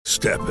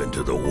Step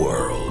into the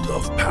world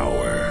of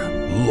power,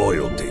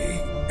 loyalty,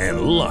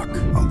 and luck.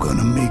 I'm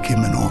gonna make him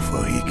an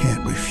offer he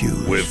can't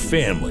refuse. With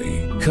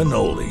family,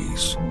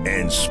 cannolis,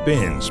 and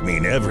spins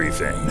mean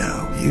everything.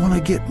 Now, you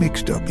wanna get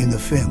mixed up in the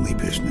family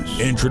business.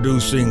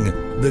 Introducing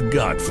The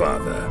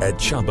Godfather at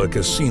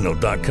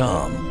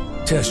ChumbaCasino.com.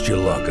 Test your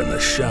luck in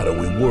the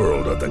shadowy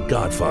world of The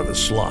Godfather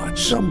slot.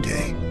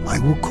 Someday, I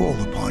will call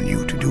upon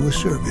you to do a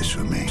service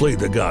for me. Play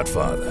The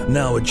Godfather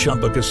now at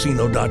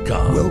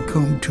ChumbaCasino.com.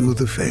 Welcome to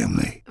the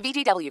family.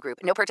 VGW Group.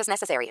 No purchase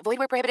necessary. Void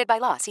where prohibited by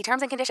law. See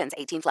terms and conditions.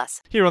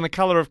 18+. Here on The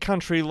Colour of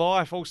Country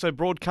Life, also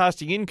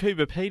broadcasting in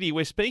Coober Pedy,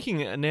 we're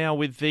speaking now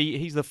with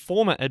he's the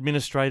former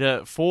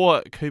administrator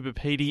for Coober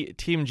Pedy,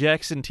 Tim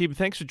Jackson. Tim,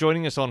 thanks for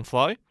joining us on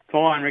Flow.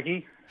 Fine,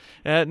 Ricky.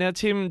 Now,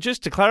 Tim,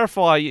 just to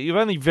clarify, you've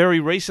only very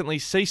recently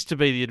ceased to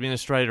be the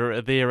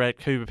administrator there at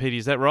Coober Pedy,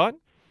 is that right?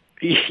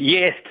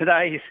 Yes,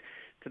 today's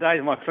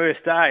my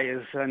first day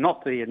as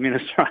not the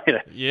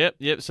administrator.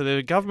 Yep. So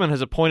the government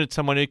has appointed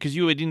someone who, because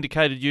you had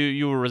indicated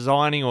you were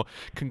resigning or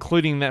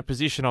concluding that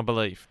position, I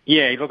believe.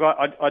 Yeah, look,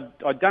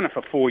 I'd done it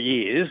for 4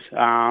 years,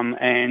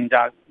 and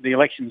the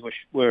elections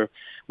were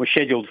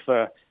scheduled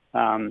for,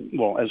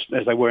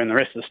 as they were in the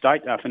rest of the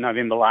state, for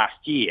November last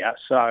year.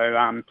 So,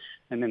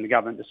 and then the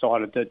government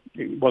decided that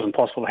it wasn't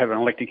possible to have an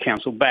elected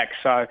council back.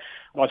 So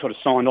I sort of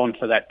signed on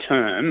for that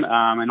term,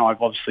 and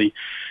I've obviously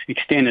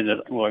extended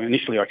it. Well,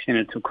 initially I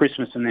extended it till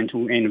Christmas and then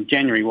till the end of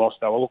January whilst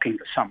they were looking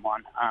for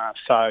someone.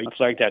 So I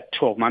flagged out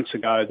 12 months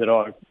ago that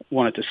I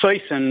wanted to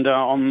cease, and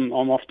I'm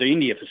off to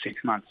India for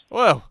 6 months.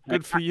 Well,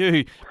 good for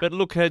you. But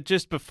look,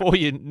 just before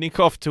you nick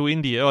off to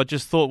India, I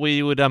just thought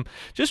we would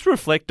just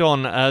reflect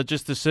on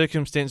just the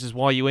circumstances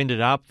why you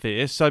ended up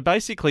there. So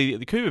basically,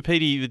 the Coober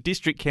Pedy, the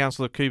District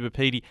Council of Coober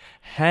Pedy,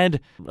 had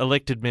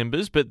elected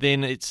members, but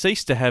then it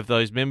ceased to have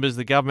those members.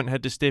 The government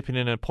had to step in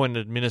and appoint an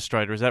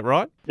administrator. Is that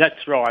right?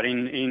 That's right.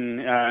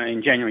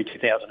 In January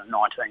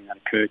 2019 that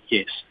occurred,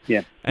 yes.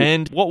 Yeah.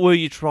 And what were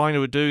you trying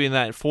to do in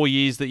that 4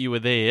 years that you were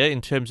there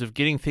in terms of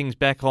getting things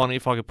back on,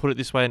 if I could put it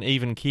this way, an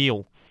even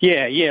keel?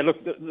 Yeah.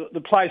 Look,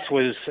 the place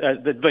was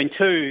there'd been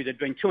two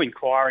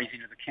inquiries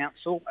into the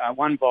council,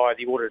 one by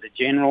the Auditor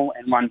General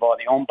and one by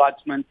the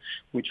Ombudsman,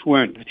 which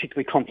weren't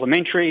particularly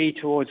complimentary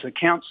towards the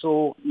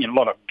council. A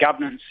lot of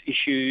governance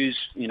issues,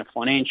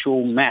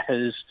 financial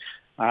matters,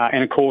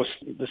 and of course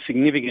the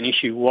significant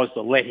issue was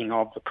the letting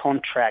of the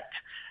contract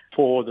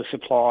for the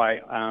supply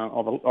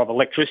of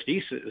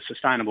electricity,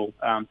 sustainable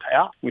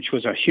power, which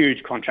was a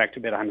huge contract,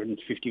 about $150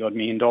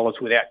 million,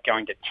 without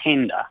going to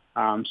tender.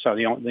 So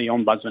the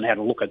Ombudsman had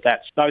a look at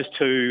that. Those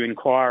two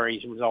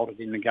inquiries resulted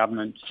in the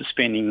government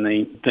suspending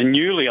the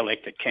newly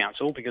elected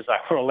council because they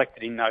were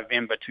elected in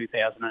November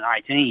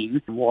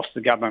 2018, whilst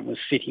the government was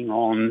sitting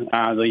on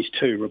these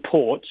two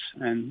reports.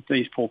 And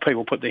these poor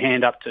people put their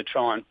hand up to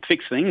try and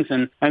fix things.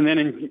 And then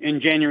in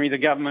January,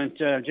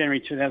 January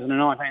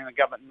 2019, the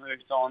government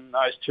moved on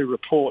those two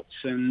reports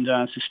and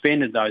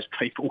suspended those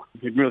people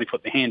who'd really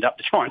put their hand up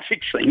to try and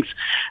fix things.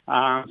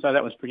 So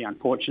that was pretty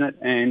unfortunate.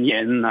 And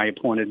then they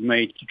appointed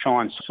me to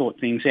try and sort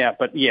things out.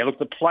 But look,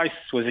 the place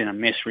was in a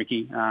mess,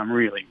 Ricky.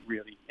 Really,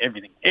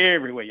 everything.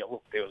 Everywhere you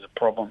looked, there was a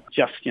problem.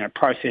 Just,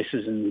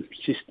 processes and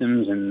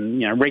systems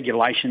and,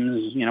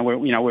 regulations.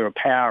 We're a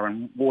power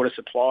and water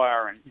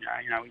supplier and,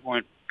 we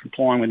weren't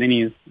complying with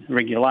any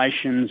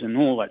regulations and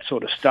all that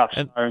sort of stuff.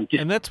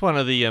 And that's one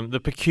of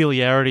the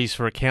peculiarities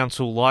for a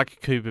council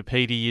like Coober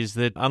Pedy is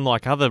that,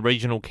 unlike other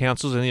regional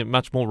councils, and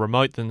much more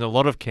remote than a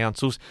lot of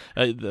councils,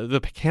 the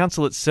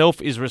council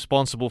itself is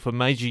responsible for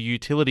major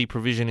utility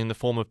provision in the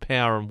form of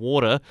power and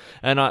water.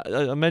 And I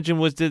imagine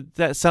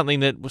that something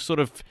that was sort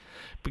of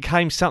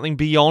became something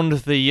beyond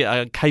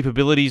the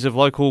capabilities of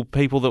local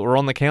people that were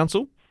on the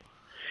council?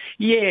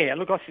 Yeah,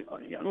 look,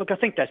 I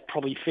think that's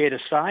probably fair to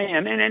say,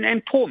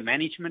 and poor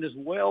management as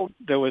well.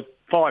 There were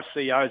 5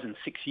 CEOs in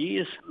 6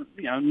 years,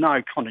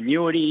 no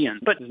continuity,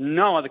 but there's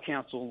no other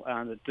council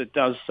that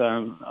does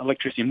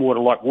electricity and water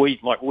like we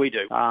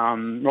do.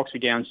 Roxby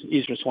Downs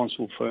is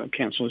responsible for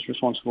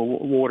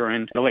water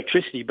and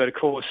electricity, but of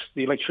course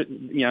they're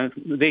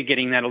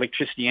getting that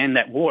electricity and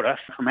that water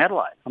from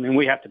Adelaide. I mean,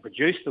 we have to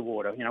produce the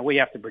water, we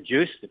have to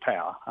produce the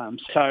power.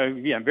 So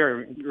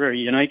very, very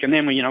unique. And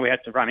then we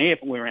have to run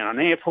we run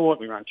an airport,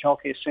 we run a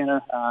childcare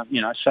centre,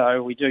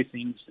 so we do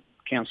things that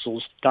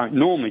councils don't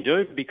normally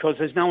do because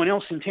there's no one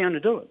else in town to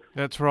do it.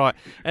 That's right.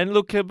 And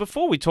look,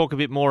 before we talk a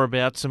bit more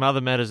about some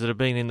other matters that have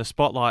been in the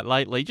spotlight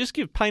lately, just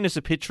paint us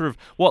a picture of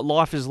what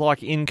life is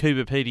like in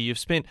Coober Pedy. You've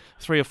spent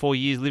 3 or 4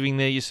 years living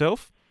there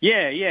yourself?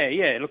 Yeah.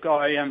 Look,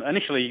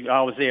 initially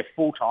I was there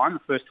full time the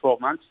first 12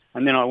 months,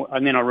 and then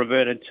I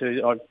reverted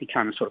to I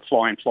became a sort of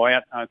fly in fly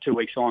out, 2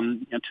 weeks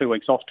on, 2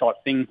 weeks off type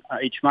thing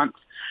each month.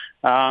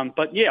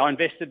 But I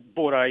invested,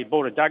 bought a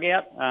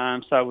dugout,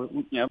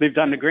 so lived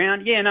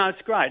underground.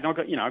 It's great.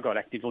 And I got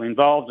actively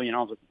involved. I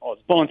was a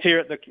volunteer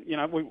at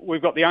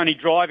we've got the only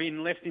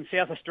drive-in left in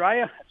South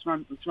Australia.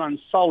 It's run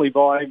solely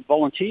by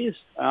volunteers.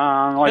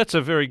 That's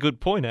a very good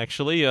point,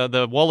 actually.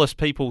 The Wallace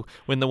people,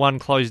 when the one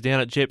closed down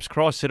at Jeps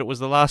Cross, said it was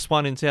the last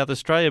one in South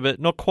Australia, but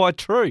not quite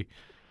true.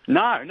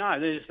 No,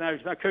 there's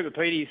no Cooper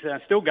Petey's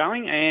still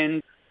going,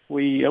 and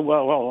we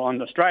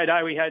on Australia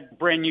Day we had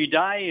Brand New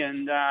Day,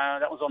 and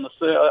that was on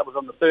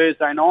the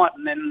Thursday night,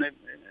 and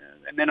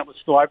then it was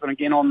still open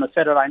again on the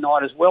Saturday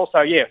night as well.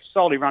 So yeah,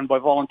 solely run by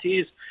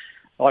volunteers.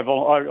 I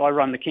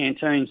run the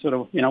canteen sort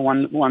of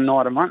one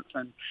night a month,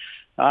 and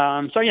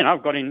so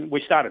I've got in.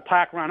 We started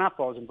Park Run Up.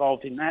 I was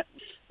involved in that.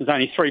 There's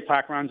only 3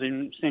 park runs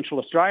in Central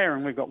Australia,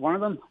 and we've got one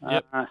of them.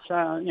 Yep.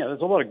 So there's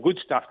a lot of good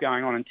stuff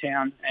going on in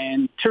town,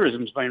 and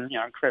tourism's been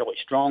incredibly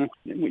strong.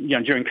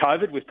 During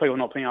COVID, with people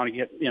not being able to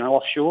get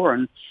offshore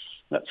and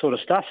that sort of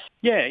stuff.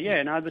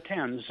 No, the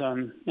town's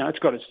it's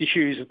got its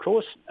issues, of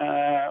course,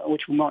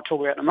 which we might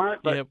talk about in a moment.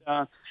 But yep.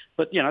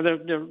 But there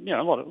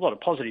a lot of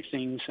positive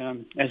things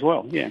as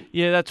well.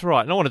 Yeah, that's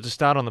right. And I wanted to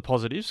start on the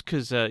positives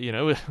because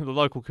the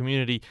local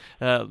community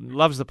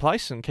loves the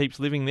place and keeps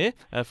living there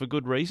for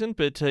good reason.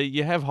 But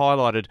you have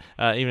highlighted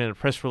even in a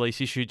press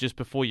release issue just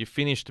before you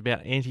finished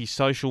about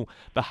antisocial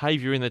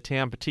behaviour in the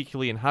town,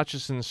 particularly in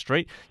Hutchison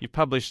Street. You've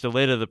published a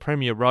letter the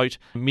Premier wrote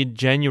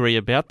mid-January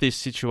about this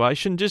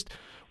situation. Just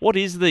what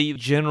is the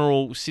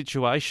general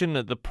situation,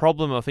 the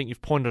problem? I think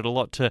you've pointed a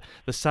lot to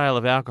the sale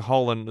of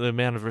alcohol and the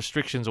amount of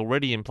restrictions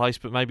already in place,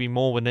 but maybe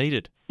more were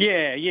needed.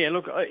 Yeah.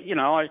 Look,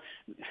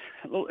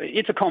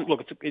 it's a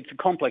complex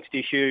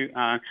issue,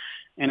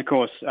 and of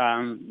course,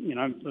 centres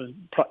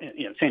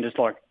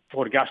like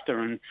Port Augusta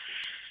and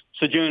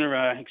Ceduna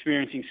are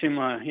experiencing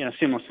similar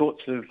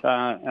sorts of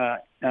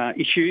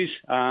issues,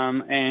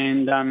 and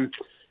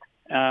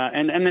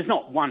there's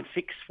not one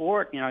fix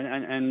for it,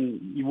 and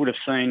you would have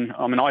seen,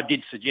 I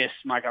did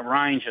make a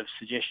range of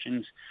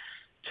suggestions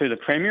to the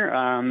Premier.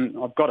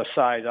 I've got to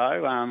say,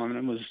 though,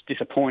 it was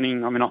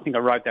disappointing. I think I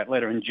wrote that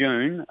letter in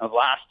June of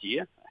last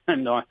year,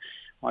 and I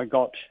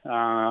got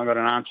an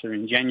answer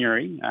in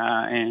January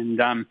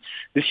and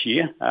this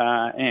year,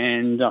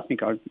 and I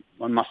think I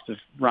must have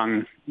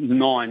rung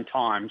 9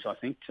 times, I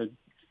think, to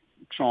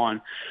try and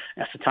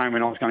ascertain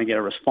when I was going to get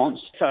a response.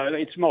 So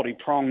it's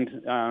multi-pronged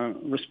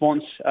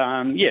response.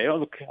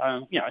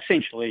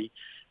 Essentially,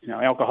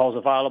 alcohol's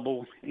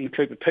available in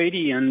Cooper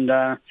Pedy, and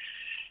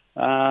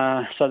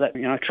so that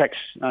attracts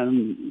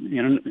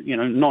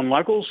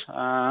non-locals.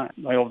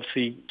 They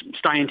obviously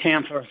stay in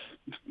town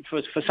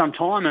for some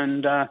time,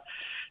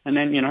 and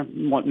then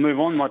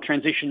might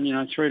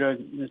transition through to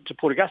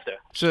Port Augusta.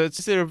 So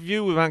is there a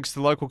view amongst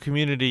the local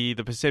community?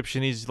 The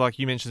perception is, like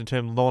you mentioned, the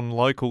term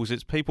non-locals.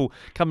 It's people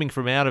coming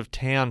from out of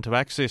town to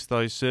access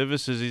those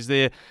services. Is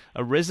there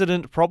a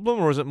resident problem,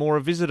 or is it more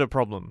a visitor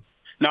problem?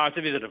 No, it's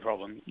a visitor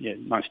problem. Yeah,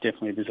 most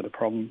definitely a visitor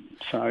problem.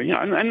 So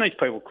and these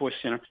people, of course,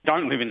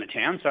 don't live in the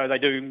town, so they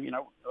do.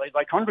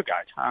 They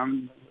congregate.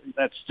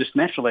 That's just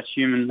natural. That's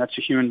human. That's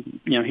a human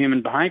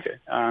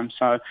behaviour.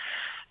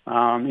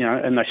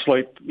 And they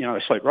sleep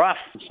rough.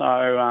 So,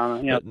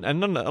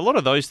 And a lot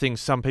of those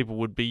things some people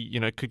would be,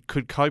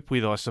 could cope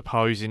with, I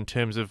suppose, in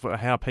terms of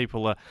how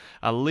people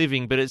are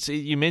living. But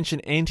you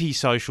mentioned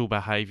antisocial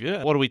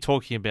behaviour. What are we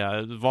talking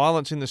about?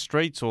 Violence in the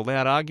streets or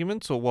loud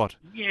arguments or what?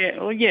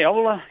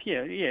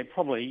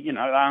 Probably.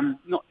 Not,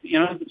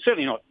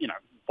 certainly not,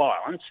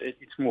 violence.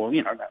 It's more,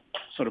 that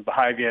sort of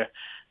behaviour,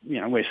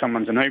 where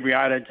someone's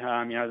inebriated.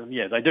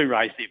 They do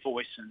raise their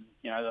voice, and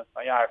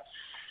they are,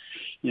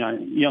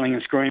 yelling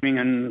and screaming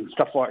and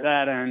stuff like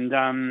that, and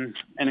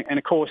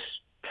of course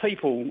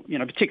people,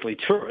 particularly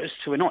tourists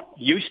who are not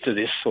used to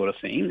this sort of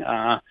thing,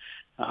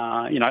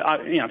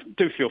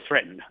 do feel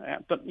threatened.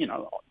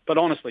 But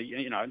honestly,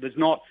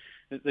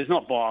 there's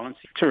not violence.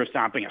 Tourists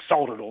aren't being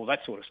assaulted, all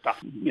that sort of stuff.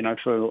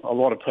 For a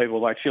lot of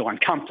people, they feel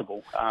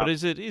uncomfortable. But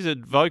is it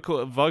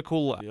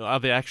vocal? Are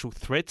there actual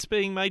threats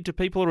being made to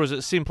people, or is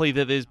it simply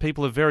that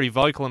people are very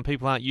vocal and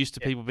people aren't used to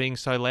people being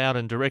so loud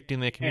and direct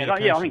in their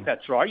communication? Yeah, I think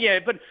that's right. Yeah,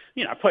 but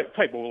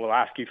people will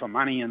ask you for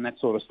money and that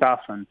sort of stuff,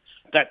 and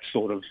that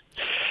sort of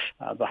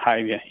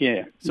behaviour.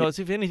 Yeah. So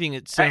if anything,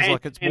 it sounds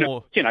like it's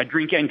more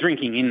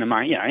drinking in the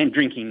main, and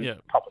drinking in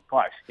public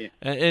place. Yeah.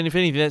 And if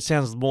anything, that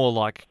sounds more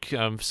like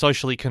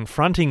socially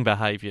confronting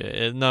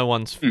behaviour. No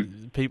one's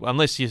people,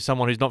 unless you're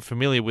someone who's not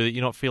familiar with it,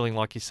 you're not feeling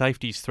like your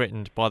safety's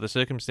threatened by the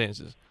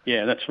circumstances.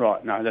 Yeah, that's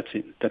right. No, that's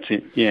it.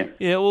 Yeah.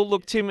 Yeah. Well,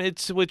 look, Tim,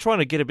 we're trying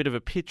to get a bit of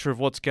a picture of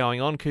what's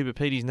going on. Cooper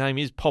Pedy's name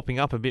is popping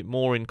up a bit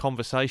more in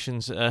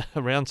conversations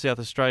around South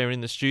Australia in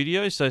the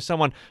studio. So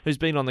someone who's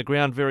been on the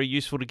ground, very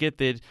useful to get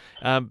their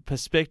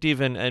perspective,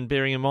 and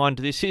bearing in mind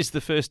this is the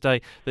first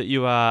day that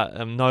you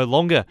are no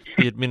longer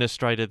the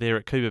administrator there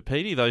at Cooper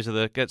Pedy.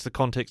 That's the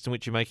context in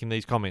which you're making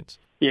these comments.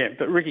 Yeah,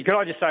 but Ricky, could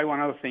I just say one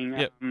other thing?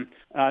 Yep.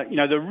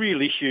 The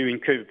real issue in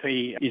Cooper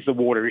Pedy is the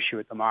water issue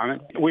at the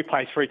moment. We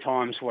pay 3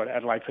 times what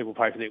Adelaide people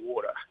pay for their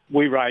water.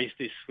 We raised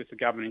this with the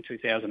government in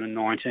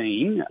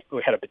 2019.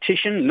 We had a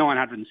petition,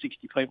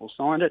 960 people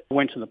signed it,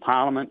 went to the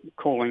Parliament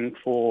calling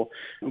for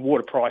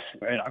water price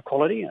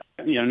equality,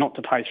 not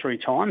to pay 3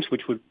 times,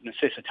 which would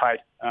necessitate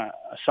a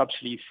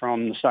subsidy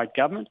from the state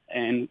government.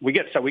 And we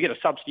get a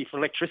subsidy for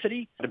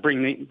electricity to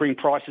bring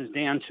prices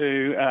down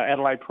to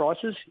Adelaide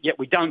prices, yet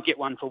we don't get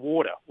one for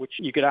water, which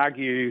you could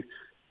argue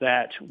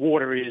that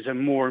water is a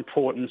more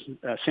important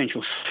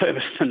essential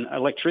service than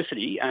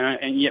electricity,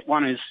 and yet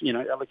one is,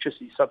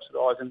 electricity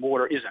subsidised and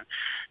water isn't.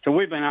 So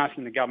we've been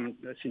asking the government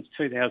since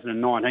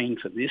 2019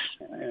 for this,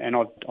 and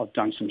I've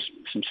done some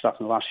stuff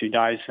in the last few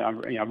days.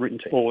 I've written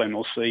to all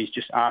MLCs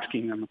just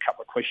asking them a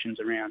couple of questions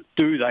around,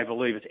 do they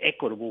believe it's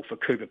equitable for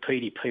Coober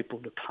Pedy people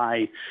to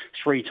pay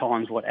 3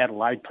 times what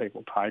Adelaide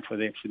people paid for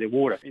their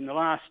water? In the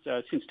last,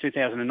 since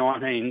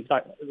 2019,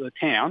 the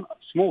town, a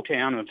small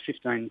town of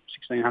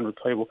 1,600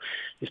 people,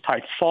 has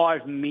paid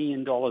 $5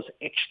 million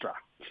extra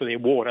for their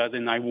water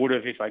than they would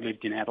have if they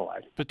lived in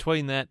Adelaide.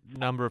 Between that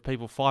number of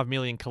people, 5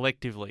 million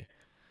collectively.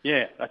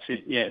 Yeah, that's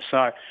it. Yeah,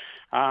 so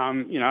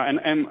I've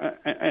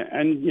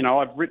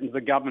written to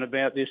the government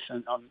about this,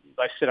 and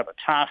they set up a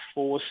task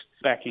force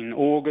back in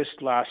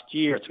August last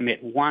year. It's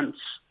met once.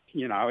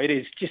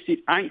 It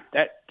ain't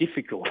that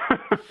difficult.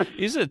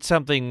 Is it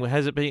something,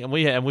 has it been,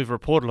 and we've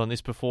reported on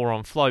this before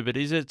on Flow, but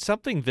is it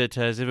something that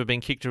has ever been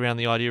kicked around,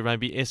 the idea of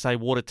maybe SA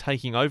Water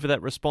taking over that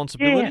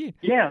responsibility?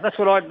 Yeah,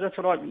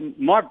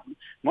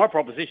 my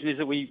proposition is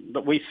that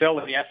we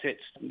sell the assets.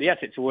 The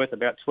assets are worth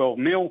about 12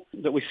 mil,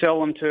 that we sell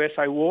them to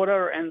SA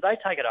Water and they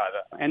take it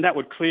over. And that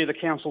would clear the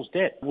council's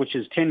debt, which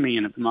is 10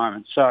 million at the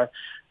moment. So,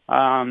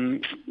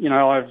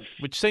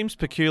 which seems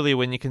peculiar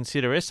when you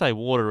consider SA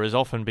Water has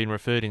often been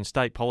referred in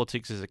state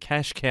politics as a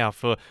cash cow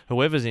for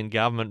whoever's in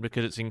government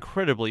because it's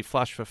incredibly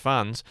flush for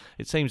funds.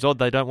 It seems odd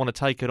they don't want to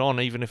take it on,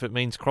 even if it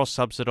means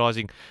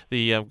cross-subsidising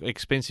the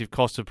expensive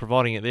cost of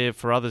providing it there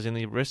for others in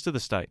the rest of the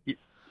state.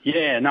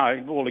 Yeah,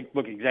 no, well,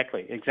 look,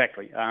 exactly. It's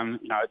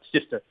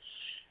just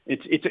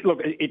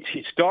it's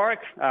historic.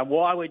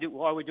 Why we're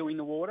doing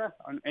the water.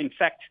 In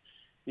fact,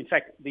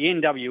 the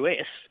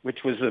NWS,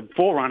 which was the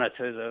forerunner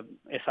to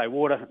the SA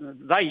Water,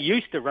 they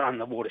used to run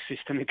the water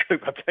system in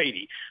Coober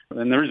Pedy.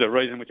 And there is a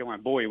reason which I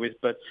won't bore you with,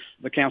 but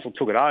the council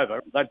took it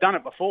over. They've done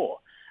it before.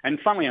 And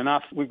funnily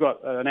enough, we've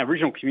got an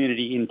Aboriginal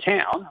community in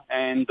town,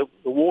 and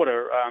the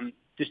water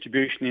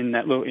distribution in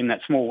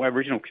that small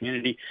Aboriginal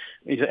community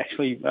is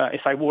actually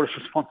SA Water's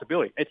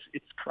responsibility.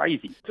 It's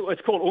crazy.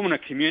 It's called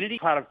Umina Community,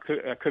 part of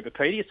Coober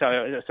Pedy. So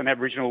there's some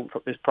Aboriginal,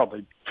 there's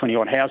probably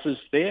 20-odd houses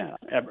there,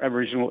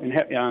 Aboriginal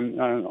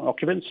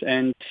occupants.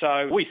 And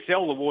so we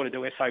sell the water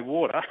to SA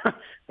Water,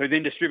 who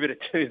then distribute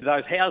it to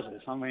those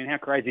houses. I mean, how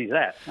crazy is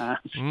that?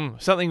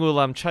 Something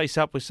we'll chase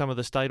up with some of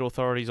the state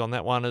authorities on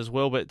that one as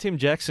well. But Tim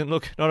Jackson,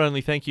 look, not only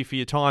thank you for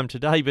your time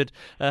today, but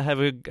have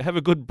a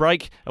good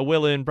break, a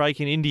well-earned break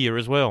in India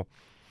as well.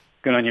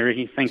 Good on you,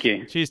 Ricky. Thank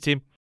you. Cheers,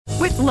 Tim.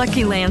 With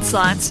Lucky Land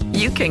Slots,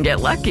 you can get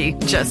lucky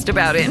just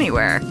about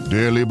anywhere.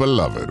 Dearly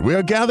beloved, we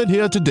are gathered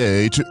here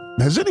today to...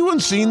 Has anyone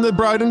seen the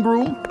bride and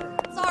groom?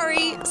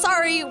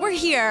 Sorry, we're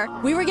here.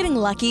 We were getting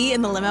lucky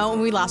in the limo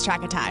and we lost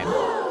track of time.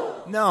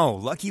 No,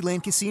 Lucky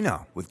Land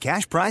Casino, with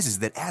cash prizes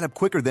that add up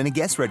quicker than a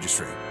guest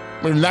registry.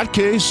 In that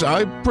case,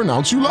 I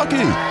pronounce you lucky.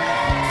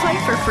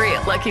 Play for free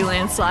at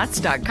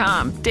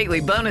LuckyLandSlots.com.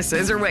 Daily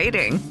bonuses are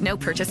waiting. No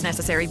purchase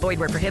necessary. Void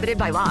where prohibited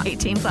by law.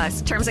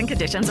 18+. Terms and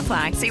conditions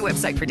apply. See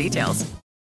website for details.